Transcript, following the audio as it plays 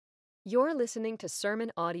You're listening to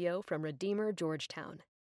sermon audio from Redeemer Georgetown.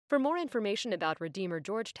 For more information about Redeemer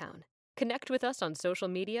Georgetown, connect with us on social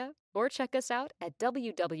media or check us out at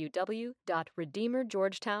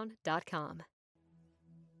www.redeemergeorgetown.com.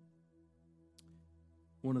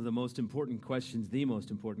 One of the most important questions, the most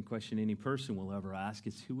important question any person will ever ask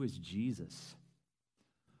is, who is Jesus?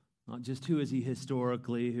 Not just who is he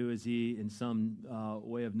historically, who is he in some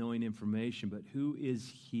way of knowing information, but who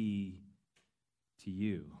is he to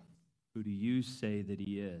you? Who do you say that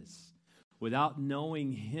he is? Without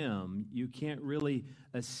knowing him, you can't really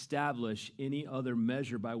establish any other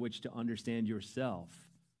measure by which to understand yourself.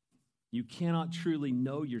 You cannot truly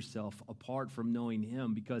know yourself apart from knowing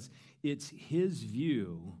him, because it's his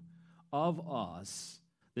view of us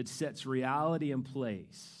that sets reality in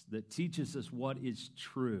place, that teaches us what is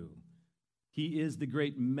true. He is the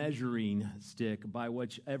great measuring stick by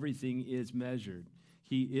which everything is measured.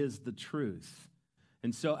 He is the truth.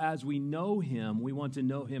 And so as we know him, we want to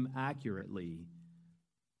know him accurately,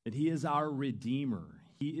 that he is our Redeemer.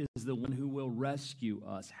 He is the one who will rescue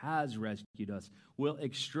us, has rescued us, will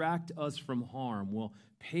extract us from harm, will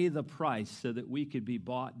pay the price so that we could be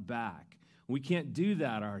bought back. We can't do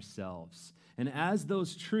that ourselves. And as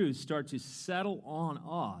those truths start to settle on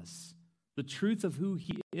us, the truth of who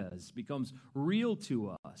he is becomes real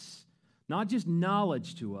to us. Not just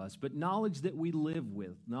knowledge to us, but knowledge that we live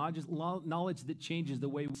with, not just knowledge that changes the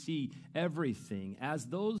way we see everything. As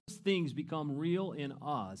those things become real in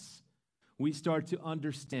us, we start to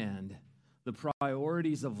understand the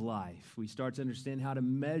priorities of life. We start to understand how to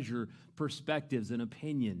measure perspectives and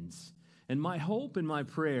opinions. And my hope and my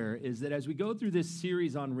prayer is that as we go through this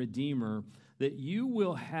series on Redeemer, that you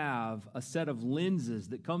will have a set of lenses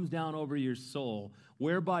that comes down over your soul,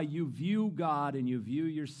 whereby you view God and you view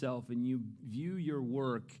yourself and you view your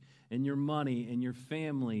work and your money and your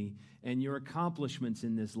family and your accomplishments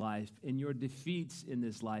in this life and your defeats in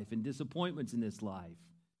this life and disappointments in this life.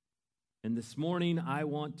 And this morning, I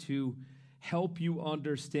want to help you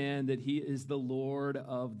understand that he is the Lord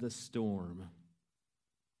of the storm.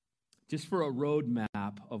 Just for a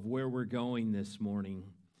roadmap of where we're going this morning,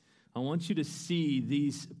 I want you to see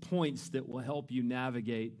these points that will help you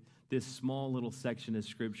navigate this small little section of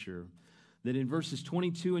Scripture. That in verses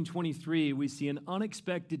 22 and 23, we see an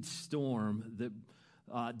unexpected storm that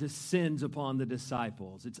descends upon the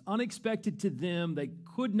disciples. It's unexpected to them. They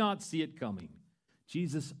could not see it coming.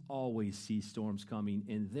 Jesus always sees storms coming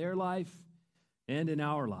in their life and in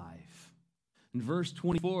our life. In verse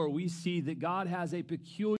 24, we see that God has a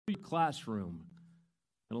peculiar classroom.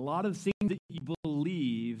 And a lot of things that you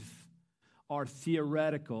believe are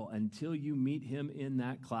theoretical until you meet him in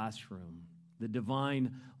that classroom, the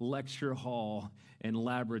divine lecture hall and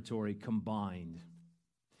laboratory combined.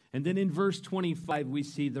 And then in verse 25, we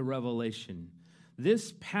see the revelation.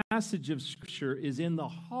 This passage of Scripture is in the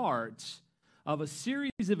heart of a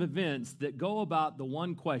series of events that go about the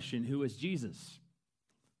one question, who is Jesus?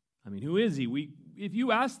 I mean, who is he? If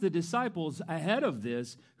you ask the disciples ahead of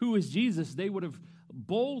this, who is Jesus, they would have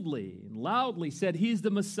boldly and loudly said, he's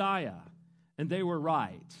the Messiah. And they were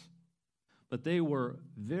right. But they were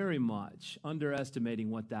very much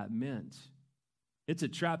underestimating what that meant. It's a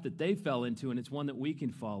trap that they fell into, and it's one that we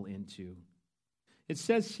can fall into. It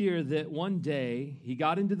says here that one day he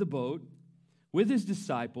got into the boat with his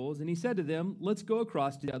disciples, and he said to them, let's go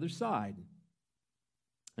across to the other side.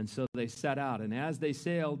 And so they set out, and as they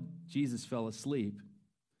sailed, Jesus fell asleep,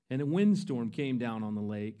 and a windstorm came down on the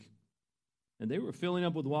lake, and they were filling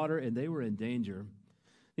up with water, and they were in danger.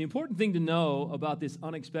 The important thing to know about this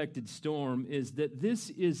unexpected storm is that this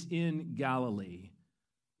is in Galilee.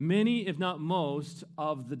 Many, if not most,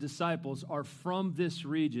 of the disciples are from this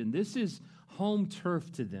region. This is home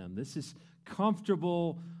turf to them. This is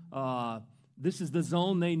comfortable. This is the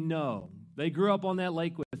zone they know. They grew up on that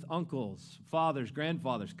lake with uncles, fathers,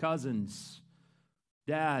 grandfathers, cousins,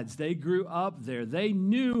 dads. They grew up there. They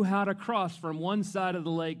knew how to cross from one side of the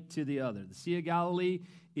lake to the other. The Sea of Galilee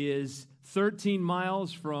is 13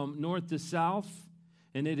 miles from north to south,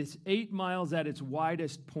 and it is 8 miles at its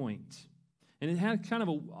widest point. And it has kind of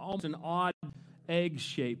almost an odd egg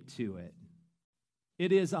shape to it.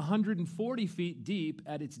 It is 140 feet deep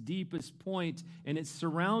at its deepest point, and it's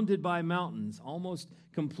surrounded by mountains, almost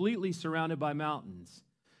completely surrounded by mountains.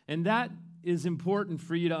 And that is important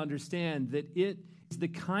for you to understand, that it is the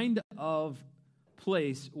kind of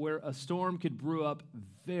place where a storm could brew up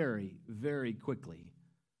very, very quickly.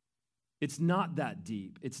 It's not that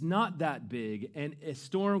deep. It's not that big. And a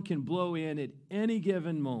storm can blow in at any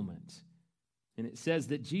given moment. And it says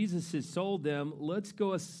that Jesus has told them, let's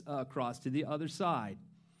go across to the other side.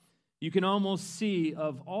 You can almost see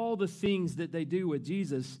of all the things that they do with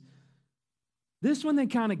Jesus, This one they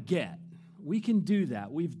kind of get. We can do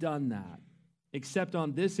that. We've done that. Except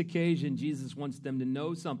on this occasion, Jesus wants them to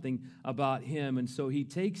know something about him, and so he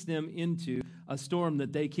takes them into a storm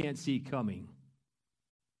that they can't see coming.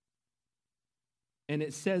 And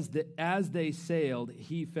it says that as they sailed,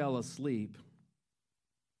 he fell asleep,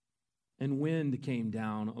 and wind came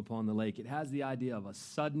down upon the lake. It has the idea of a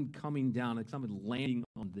sudden coming down, like something landing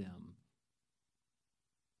on them.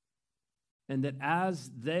 And that as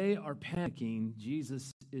they are panicking,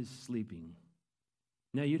 Jesus is sleeping.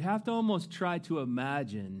 Now, you'd have to almost try to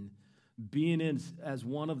imagine being in as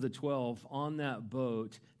one of the 12 on that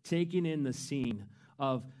boat, taking in the scene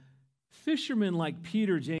of fishermen like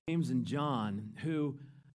Peter, James, and John, who,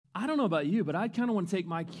 I don't know about you, but I kind of want to take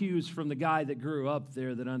my cues from the guy that grew up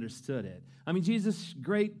there that understood it. I mean, Jesus,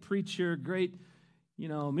 great preacher, great,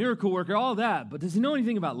 miracle worker, all that, but does he know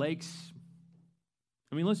anything about lakes?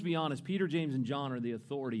 I mean, let's be honest, Peter, James, and John are the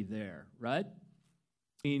authority there, right?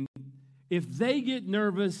 I mean, if they get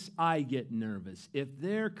nervous, I get nervous. If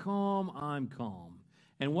they're calm, I'm calm.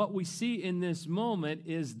 And what we see in this moment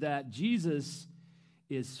is that Jesus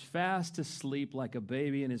is fast asleep like a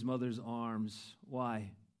baby in his mother's arms.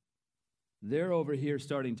 Why? They're over here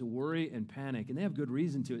starting to worry and panic, and they have good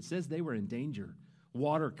reason to. It says they were in danger.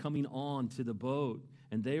 Water coming on to the boat,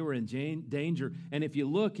 and they were in danger. And if you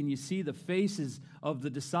look and you see the faces of the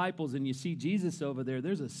disciples and you see Jesus over there,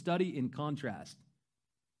 there's a study in contrast.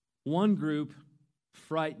 One group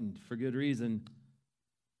frightened for good reason.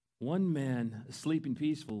 One man sleeping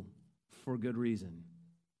peaceful for good reason.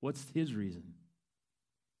 What's his reason?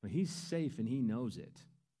 Well, he's safe and he knows it.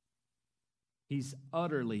 He's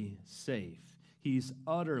utterly safe. He's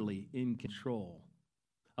utterly in control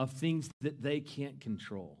of things that they can't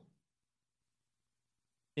control.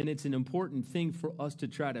 And it's an important thing for us to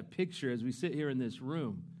try to picture as we sit here in this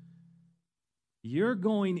room. You're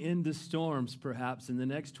going into storms, perhaps, in the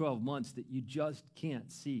next 12 months that you just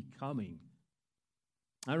can't see coming.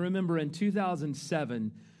 I remember in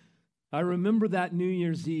 2007, that New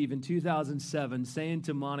Year's Eve in 2007, saying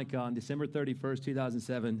to Monica on December 31st,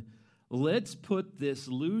 2007, let's put this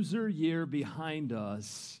loser year behind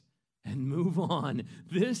us and move on.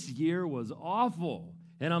 This year was awful,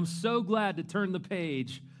 and I'm so glad to turn the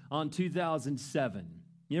page on 2007.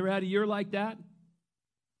 You ever had a year like that?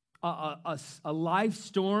 A life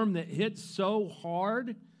storm that hit so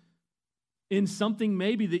hard in something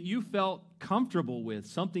maybe that you felt comfortable with,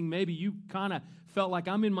 something maybe you kind of felt like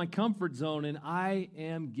I'm in my comfort zone and I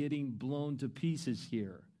am getting blown to pieces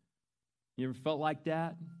here. You ever felt like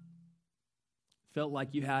that? Felt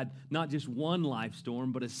like you had not just one life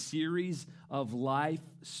storm, but a series of life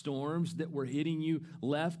storms that were hitting you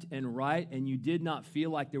left and right, and you did not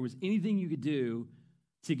feel like there was anything you could do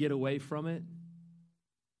to get away from it?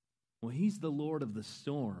 Well, he's the Lord of the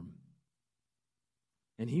storm.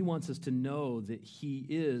 And he wants us to know that he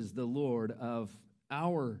is the Lord of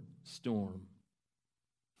our storm.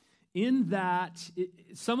 In that,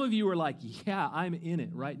 some of you are like, yeah, I'm in it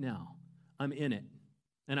right now. I'm in it.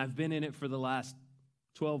 And I've been in it for the last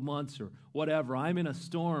 12 months or whatever. I'm in a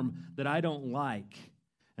storm that I don't like,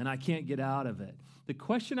 and I can't get out of it. The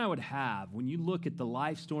question I would have when you look at the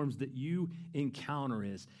life storms that you encounter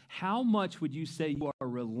is, how much would you say you are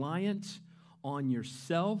reliant on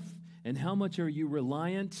yourself, and how much are you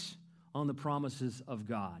reliant on the promises of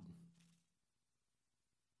God?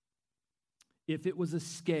 If it was a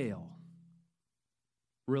scale,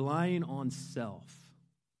 relying on self,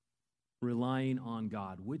 relying on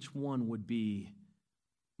God, which one would be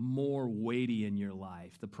more weighty in your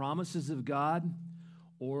life? The promises of God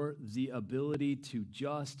or the ability to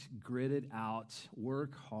just grit it out,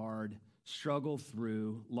 work hard, struggle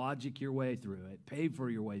through, logic your way through it, pay for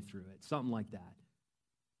your way through it, something like that?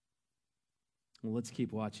 Well, let's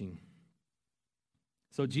keep watching.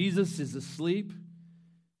 So Jesus is asleep,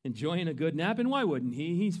 enjoying a good nap, and why wouldn't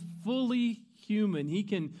he? He's fully human. He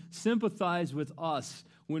can sympathize with us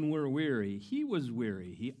when we're weary. He was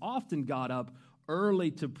weary. He often got up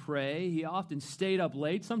early to pray. He often stayed up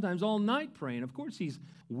late, sometimes all night praying. Of course he's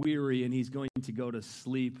weary and he's going to go to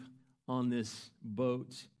sleep on this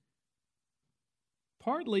boat.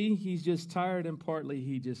 Partly he's just tired, and partly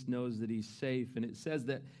he just knows that he's safe. And it says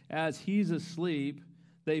that as he's asleep,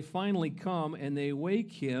 they finally come and they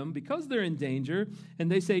wake him because they're in danger,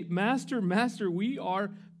 and they say, Master, Master, we are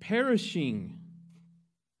perishing.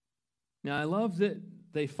 Now, I love that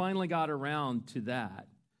they finally got around to that.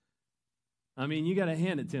 I mean, you got to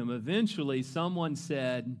hand it to him. Eventually, someone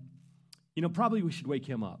said, probably we should wake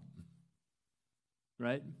him up.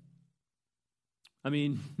 Right? I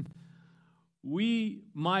mean, we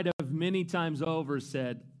might have many times over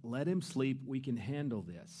said, let him sleep. We can handle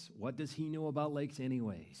this. What does he know about lakes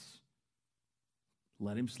anyways?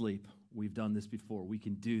 Let him sleep. We've done this before. We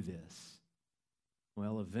can do this.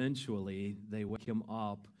 Well, eventually, they wake him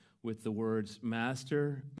up with the words,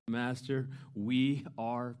 Master, Master, we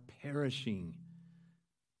are perishing.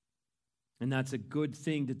 And that's a good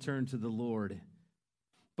thing to turn to the Lord.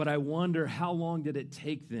 But I wonder, how long did it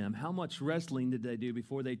take them? How much wrestling did they do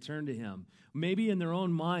before they turned to him? Maybe in their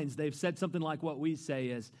own minds, they've said something like what we say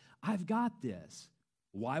is, I've got this.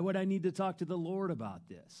 Why would I need to talk to the Lord about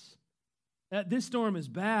this? This storm is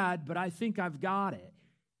bad, but I think I've got it.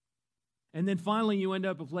 And then finally you end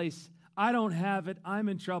up a place, I don't have it, I'm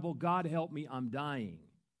in trouble, God help me, I'm dying.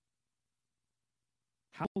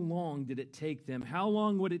 How long did it take them? How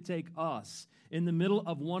long would it take us in the middle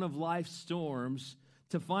of one of life's storms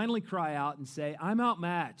to finally cry out and say, I'm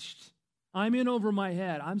outmatched, I'm in over my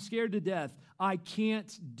head, I'm scared to death, I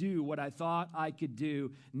can't do what I thought I could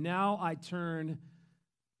do, now I turn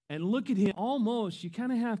and look at him? Almost, you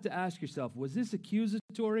kind of have to ask yourself, was this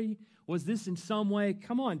accusatory? Was this in some way,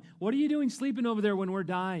 come on, what are you doing sleeping over there when we're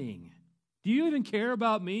dying? Do you even care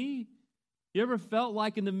about me? You ever felt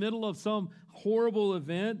like in the middle of some horrible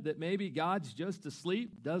event that maybe God's just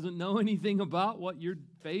asleep, doesn't know anything about what you're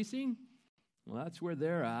facing? Well, that's where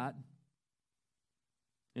they're at.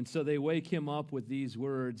 And so they wake him up with these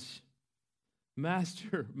words,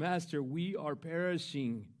 Master, Master, we are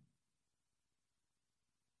perishing.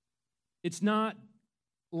 It's not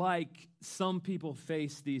like some people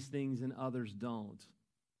face these things and others don't.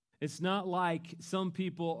 It's not like some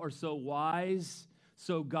people are so wise,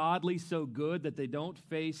 so godly, so good that they don't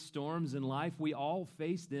face storms in life. We all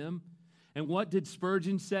face them. And what did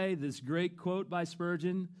Spurgeon say? This great quote by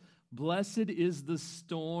Spurgeon, Blessed is the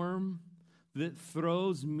storm that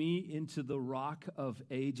throws me into the rock of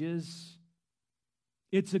ages.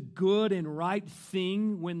 It's a good and right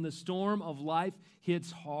thing when the storm of life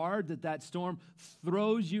hits hard, that storm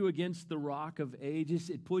throws you against the rock of ages.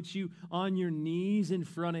 It puts you on your knees in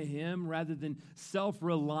front of him rather than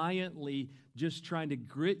self-reliantly just trying to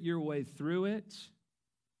grit your way through it.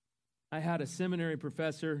 I had a seminary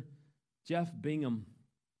professor, Jeff Bingham,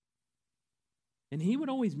 and he would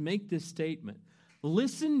always make this statement,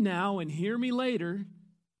 listen now and hear me later.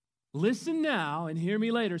 Listen now and hear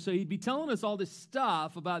me later. So he'd be telling us all this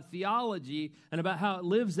stuff about theology and about how it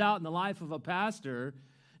lives out in the life of a pastor.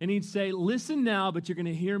 And he'd say, listen now, but you're going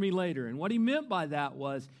to hear me later. And what he meant by that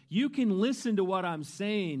was, you can listen to what I'm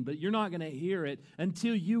saying, but you're not going to hear it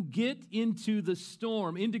until you get into the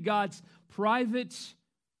storm, into God's private,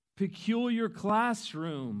 peculiar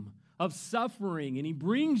classroom of suffering. And he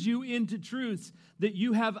brings you into truths that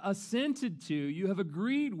you have assented to, you have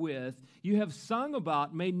agreed with, you have sung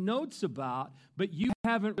about, made notes about, but you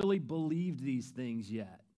haven't really believed these things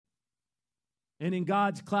yet. And in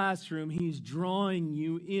God's classroom, he's drawing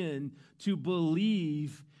you in to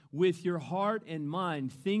believe with your heart and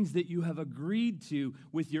mind things that you have agreed to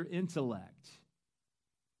with your intellect.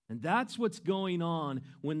 And that's what's going on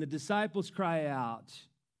when the disciples cry out,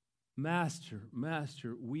 Master,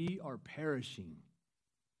 Master, we are perishing.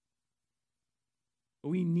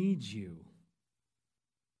 We need you.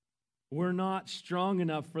 We're not strong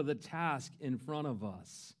enough for the task in front of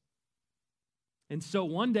us. And so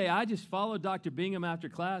one day I just followed Dr. Bingham after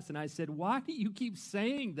class and I said, why do you keep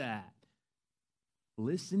saying that?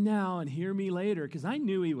 Listen now and hear me later, because I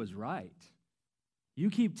knew he was right. You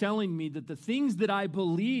keep telling me that the things that I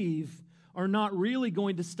believe are not really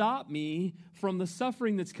going to stop me from the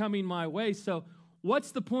suffering that's coming my way. So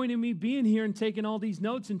what's the point of me being here and taking all these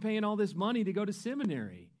notes and paying all this money to go to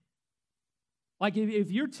seminary? Like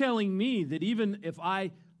if you're telling me that even if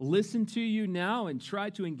I listen to you now and try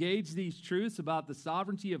to engage these truths about the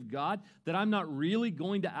sovereignty of God, that I'm not really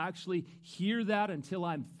going to actually hear that until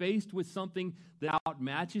I'm faced with something that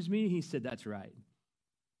outmatches me, he said, that's right.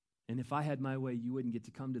 And if I had my way, you wouldn't get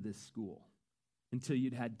to come to this school until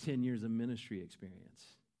you'd had 10 years of ministry experience.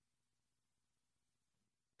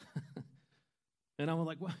 And I was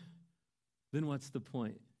like, well, then what's the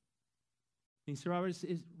point? And he said,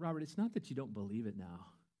 Robert, it's not that you don't believe it now.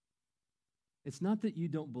 It's not that you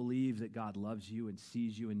don't believe that God loves you and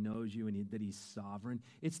sees you and knows you and that he's sovereign.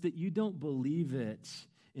 It's that you don't believe it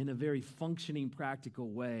in a very functioning,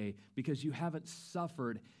 practical way because you haven't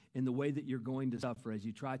suffered in the way that you're going to suffer as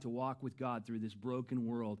you try to walk with God through this broken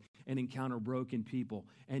world and encounter broken people.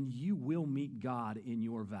 And you will meet God in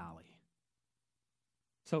your valley.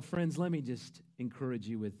 So friends, let me just encourage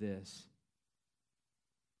you with this.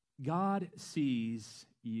 God sees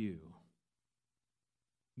you.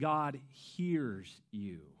 God hears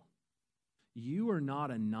you. You are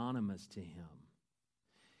not anonymous to him.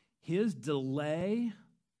 His delay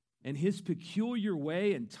and his peculiar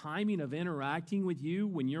way and timing of interacting with you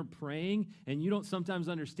when you're praying and you don't sometimes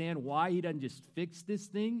understand why he doesn't just fix this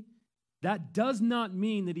thing, that does not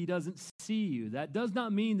mean that he doesn't see you. That does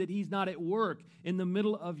not mean that he's not at work in the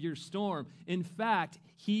middle of your storm. In fact,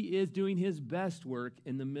 he is doing his best work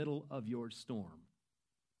in the middle of your storm.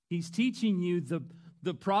 He's teaching you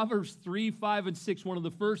the Proverbs 3, 5, and 6, one of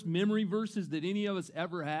the first memory verses that any of us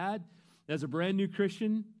ever had as a brand new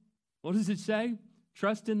Christian. What does it say?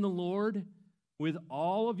 Trust in the Lord with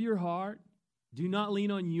all of your heart. Do not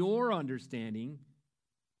lean on your understanding.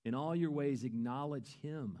 In all your ways, acknowledge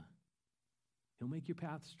him. He'll make your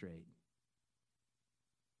path straight.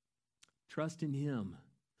 Trust in him.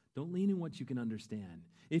 Don't lean in what you can understand.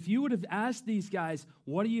 If you would have asked these guys,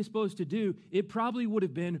 what are you supposed to do? It probably would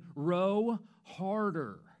have been row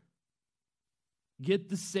harder. Get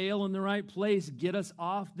the sail in the right place. Get us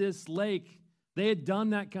off this lake. They had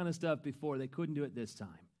done that kind of stuff before. They couldn't do it this time.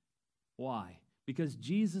 Why? Because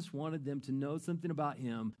Jesus wanted them to know something about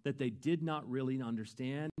him that they did not really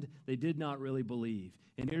understand. They did not really believe.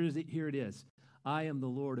 And here it is. I am the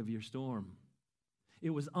Lord of your storm. It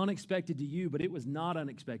was unexpected to you, but it was not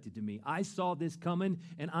unexpected to me. I saw this coming,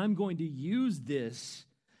 and I'm going to use this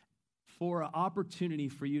for an opportunity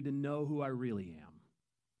for you to know who I really am.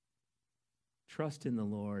 Trust in the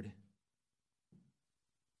Lord.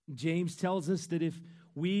 James tells us that if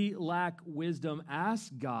we lack wisdom,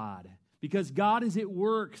 ask God, because God is at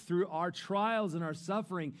work through our trials and our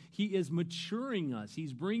suffering. He is maturing us.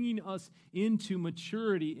 He's bringing us into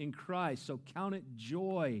maturity in Christ. So count it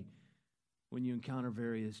joy when you encounter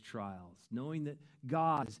various trials, knowing that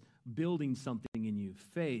God is building something in you,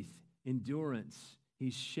 faith, endurance.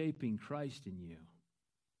 He's shaping Christ in you.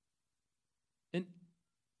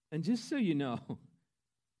 And just so you know,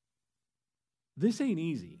 this ain't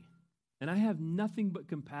easy. And I have nothing but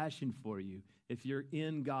compassion for you if you're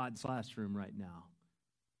in God's classroom right now.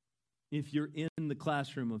 If you're in the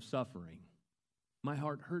classroom of suffering, my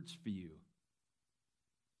heart hurts for you.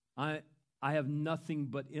 I have nothing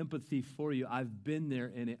but empathy for you. I've been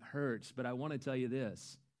there and it hurts. But I want to tell you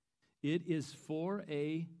this. It is for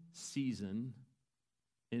a season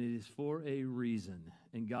and it is for a reason.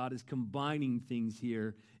 And God is combining things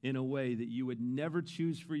here in a way that you would never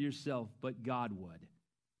choose for yourself, but God would,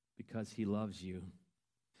 because he loves you.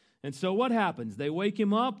 And so what happens? They wake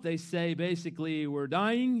him up. They say, basically, we're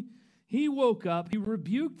dying. He woke up. He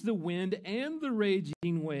rebuked the wind and the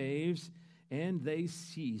raging waves, and they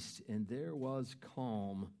ceased, and there was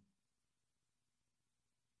calm.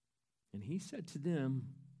 And he said to them,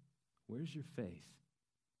 where's your faith?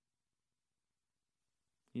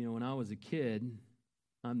 You know, when I was a kid,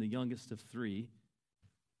 I'm the youngest of three,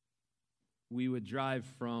 we would drive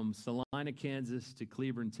from Salina, Kansas to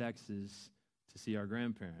Cleburne, Texas to see our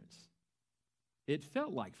grandparents. It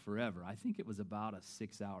felt like forever. I think it was about a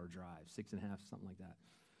 6-hour drive, 6.5, something like that.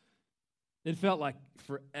 It felt like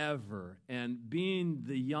forever. And being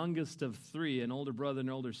the youngest of three, an older brother and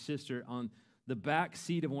an older sister, on the back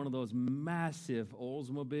seat of one of those massive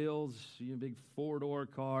Oldsmobiles, big 4-door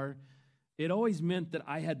car, it always meant that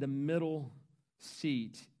I had the middle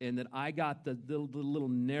seat and that I got the little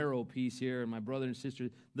narrow piece here, and my brother and sister,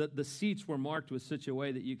 the seats were marked with such a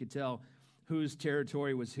way that you could tell whose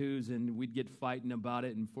territory was whose, and we'd get fighting about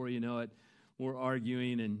it, and before you know it, we're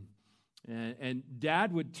arguing, and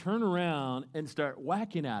Dad would turn around and start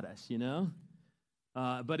whacking at us, you know?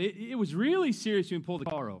 But it was really serious when we pulled the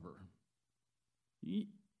car over.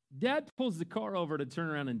 Dad pulls the car over to turn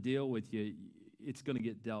around and deal with you, it's going to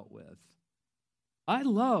get dealt with. I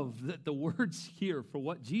love that the words here for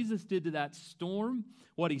what Jesus did to that storm,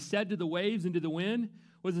 what he said to the waves and to the wind,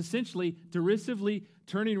 was essentially derisively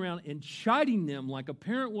turning around and chiding them like a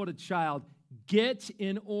parent would a child. Get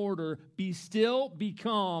in order, be still, be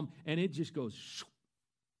calm, and it just goes, shoo,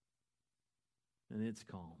 and it's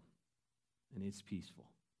calm, and it's peaceful.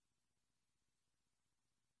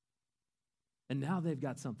 And now they've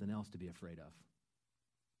got something else to be afraid of.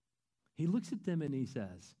 He looks at them and he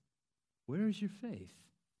says, where is your faith?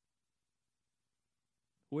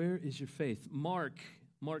 Where is your faith? Mark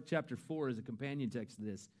chapter 4 is a companion text to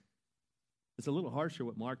this. It's a little harsher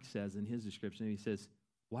what Mark says in his description. He says,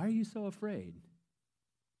 why are you so afraid?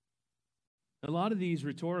 A lot of these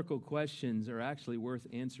rhetorical questions are actually worth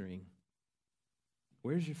answering.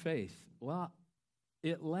 Where's your faith? Well,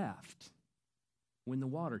 it left when the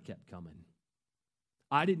water kept coming.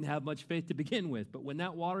 I didn't have much faith to begin with, but when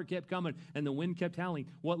that water kept coming and the wind kept howling,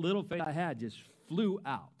 what little faith I had just flew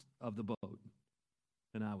out of the boat,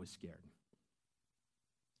 and I was scared.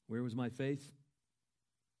 Where was my faith?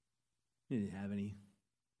 I didn't have any.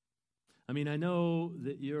 I mean, I know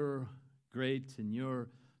that you're great and you're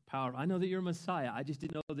power. I know that you're a Messiah. I just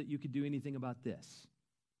didn't know that you could do anything about this.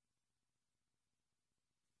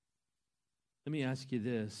 Let me ask you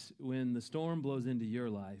this. When the storm blows into your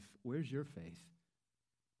life, where's your faith?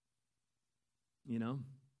 You know?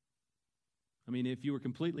 I mean, if you were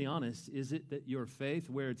completely honest, is it that your faith,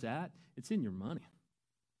 where it's at, it's in your money?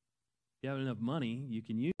 If you have enough money, you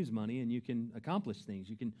can use money and you can accomplish things.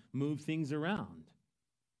 You can move things around.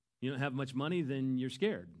 You don't have much money, then you're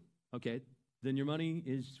scared. Okay, then your money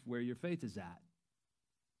is where your faith is at.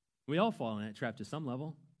 We all fall in that trap to some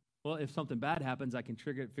level. Well, if something bad happens, I can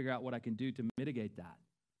figure out what I can do to mitigate that.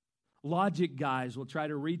 Logic guys will try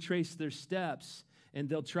to retrace their steps, and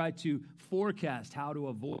they'll try to forecast how to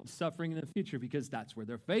avoid suffering in the future because that's where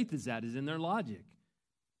their faith is at, is in their logic.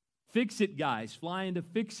 Fix-it guys fly into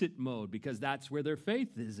fix-it mode because that's where their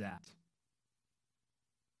faith is at.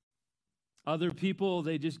 Other people,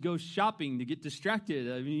 they just go shopping to get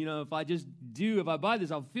distracted. I mean, if I buy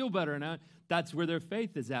this, I'll feel better. And that's where their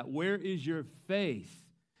faith is at. Where is your faith?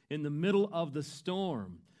 In the middle of the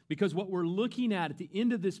storm. Because what we're looking at the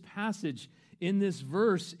end of this passage in this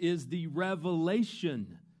verse is the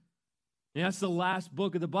revelation. And that's the last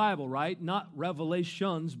book of the Bible, right? Not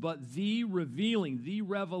revelations, but the revealing, the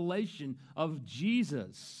revelation of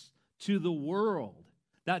Jesus to the world.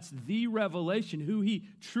 That's the revelation. Who he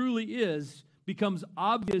truly is becomes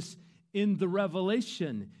obvious in the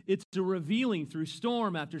revelation. It's a revealing through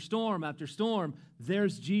storm after storm after storm.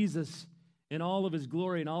 There's Jesus in all of his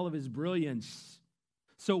glory and all of his brilliance.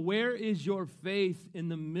 So where is your faith in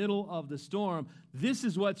the middle of the storm? This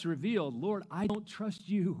is what's revealed. Lord, I don't trust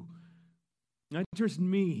you. I trust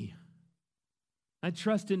me. I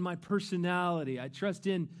trust in my personality. I trust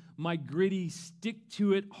in my gritty,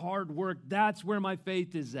 stick-to-it, hard work. That's where my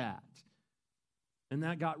faith is at. And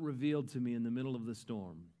that got revealed to me in the middle of the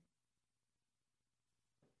storm.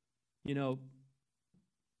 You know,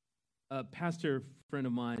 a pastor friend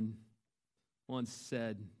of mine once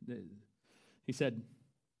said, he said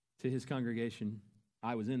to his congregation,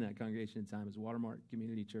 I was in that congregation at the time, it was Watermark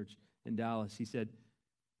Community Church in Dallas. He said,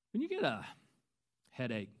 when you get a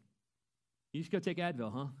headache, you just go take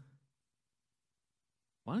Advil, huh?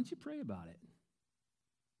 Why don't you pray about it?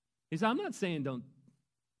 He said, I'm not saying don't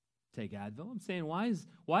take Advil. I'm saying why is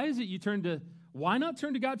it why not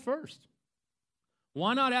turn to God first?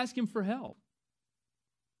 Why not ask him for help?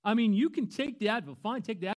 I mean, you can take the Advil, fine,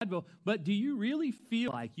 take the Advil, but do you really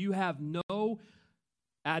feel like you have no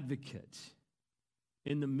advocate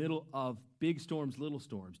in the middle of big storms, little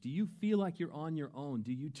storms? Do you feel like you're on your own?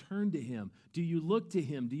 Do you turn to him? Do you look to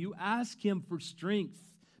him? Do you ask him for strength?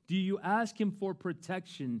 Do you ask him for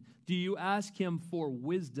protection? Do you ask him for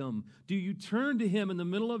wisdom? Do you turn to him in the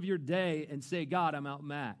middle of your day and say, God, I'm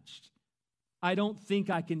outmatched. I don't think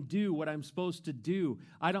I can do what I'm supposed to do.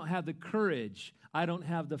 I don't have the courage. I don't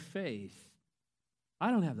have the faith.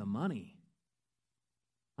 I don't have the money.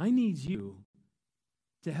 I need you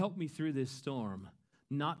to help me through this storm,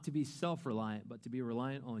 not to be self-reliant, but to be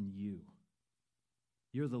reliant on you.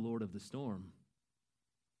 You're the Lord of the storm.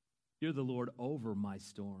 You're the Lord over my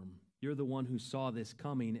storm. You're the one who saw this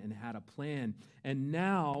coming and had a plan. And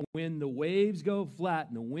now, when the waves go flat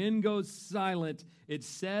and the wind goes silent, it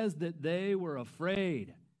says that they were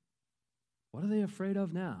afraid. What are they afraid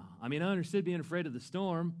of now? I mean, I understood being afraid of the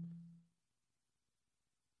storm.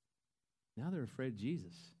 Now they're afraid of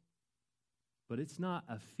Jesus. But it's not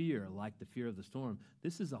a fear like the fear of the storm.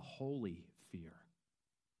 This is a holy fear.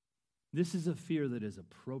 This is a fear that is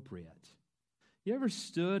appropriate. You ever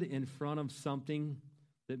stood in front of something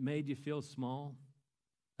that made you feel small?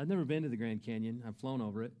 I've never been to the Grand Canyon. I've flown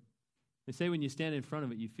over it. They say when you stand in front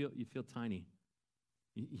of it, you feel tiny.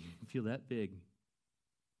 You feel that big.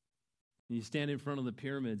 And you stand in front of the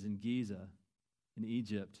pyramids in Giza, in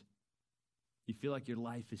Egypt. You feel like your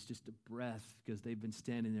life is just a breath because they've been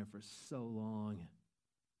standing there for so long.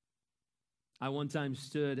 I one time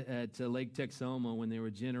stood at Lake Texoma when they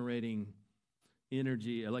were generating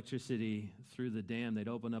electricity through the dam. They'd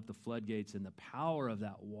open up the floodgates, and the power of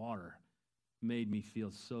that water made me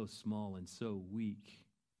feel so small and so weak.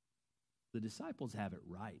 The disciples have it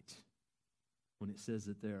right when it says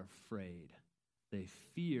that they're afraid. They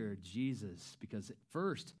fear Jesus because at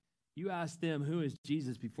first, you ask them, who is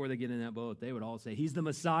Jesus, before they get in that boat, they would all say, he's the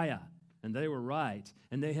Messiah. And they were right.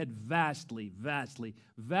 And they had vastly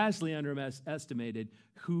underestimated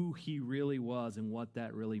who he really was and what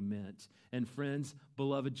that really meant. And friends,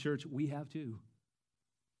 beloved church, we have too.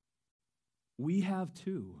 We have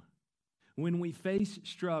too. When we face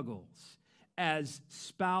struggles as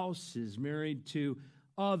spouses married to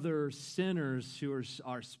other sinners who are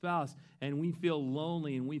our spouse, and we feel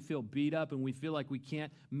lonely and we feel beat up and we feel like we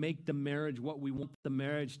can't make the marriage what we want the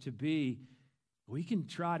marriage to be, we can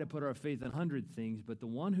try to put our faith in 100 things, but the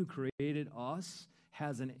one who created us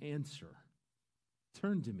has an answer.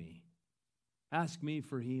 Turn to me. Ask me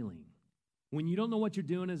for healing. When you don't know what you're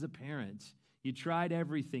doing as a parent, you tried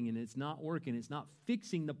everything and it's not working, it's not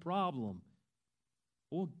fixing the problem,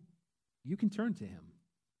 well, you can turn to him.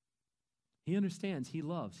 He understands, he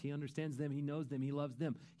loves, he understands them, he knows them, he loves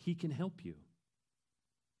them. He can help you.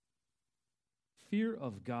 Fear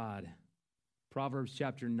of God. Proverbs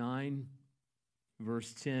chapter 9,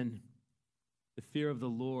 verse 10. The fear of the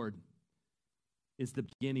Lord is the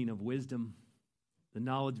beginning of wisdom. The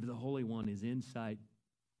knowledge of the Holy One is insight.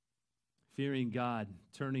 Fearing God,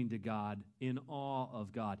 turning to God, in awe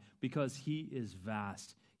of God, because he is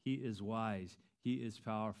vast, he is wise, he is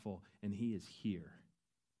powerful, and he is here.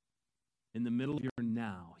 In the middle of your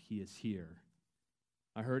now, he is here.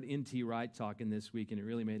 I heard N.T. Wright talking this week, and it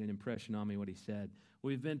really made an impression on me what he said.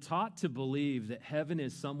 We've been taught to believe that heaven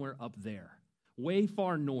is somewhere up there, way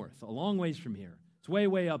far north, a long ways from here. It's way,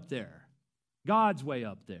 way up there. God's way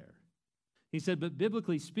up there. He said, but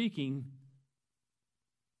biblically speaking,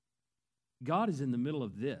 God is in the middle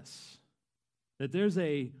of this. That there's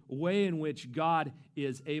a way in which God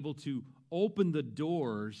is able to open the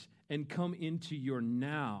doors and come into your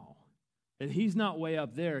now. That he's not way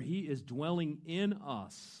up there. He is dwelling in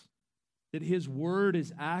us. That his word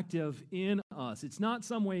is active in us. It's not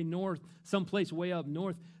some way north, someplace way up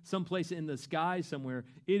north, someplace in the sky somewhere.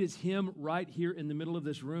 It is him right here in the middle of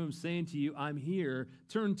this room saying to you, I'm here.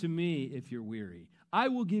 Turn to me if you're weary. I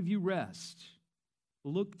will give you rest.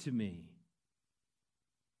 Look to me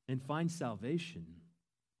and find salvation,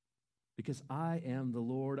 because I am the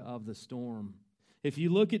Lord of the storm. If you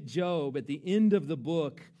look at Job at the end of the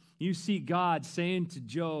book, you see God saying to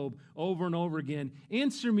Job over and over again,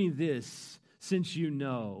 answer me this, since you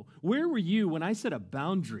know. Where were you when I set a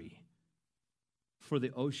boundary for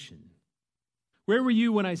the ocean? Where were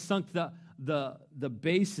you when I sunk the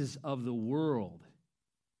bases of the world?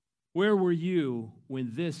 Where were you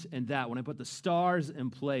when this and that, when I put the stars in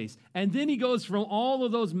place? And then he goes from all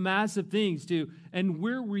of those massive things to, and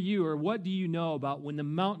where were you, or what do you know about when the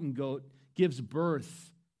mountain goat gives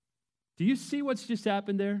birth? Do you see what's just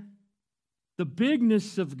happened there? The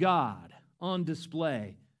bigness of God on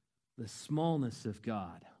display, the smallness of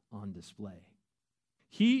God on display.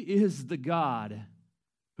 He is the God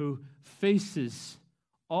who faces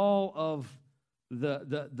all of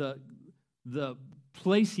the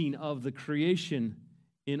placing of the creation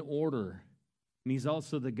in order. And he's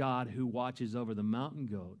also the God who watches over the mountain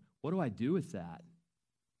goat. What do I do with that?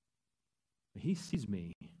 He sees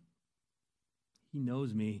me. He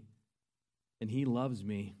knows me. And he loves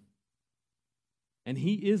me. And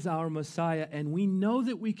he is our Messiah. And we know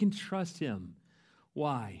that we can trust him.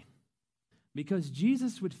 Why? Because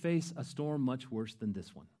Jesus would face a storm much worse than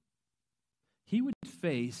this one. He would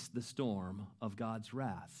face the storm of God's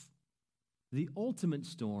wrath. The ultimate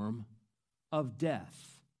storm of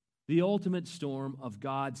death, the ultimate storm of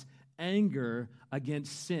God's anger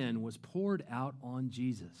against sin was poured out on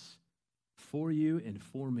Jesus for you and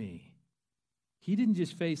for me. He didn't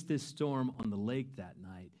just face this storm on the lake that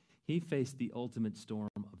night. He faced the ultimate storm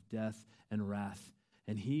of death and wrath,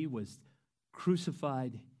 and he was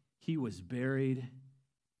crucified, he was buried,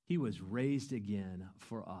 he was raised again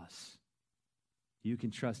for us. You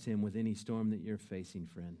can trust him with any storm that you're facing,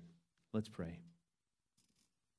 friend. Let's pray.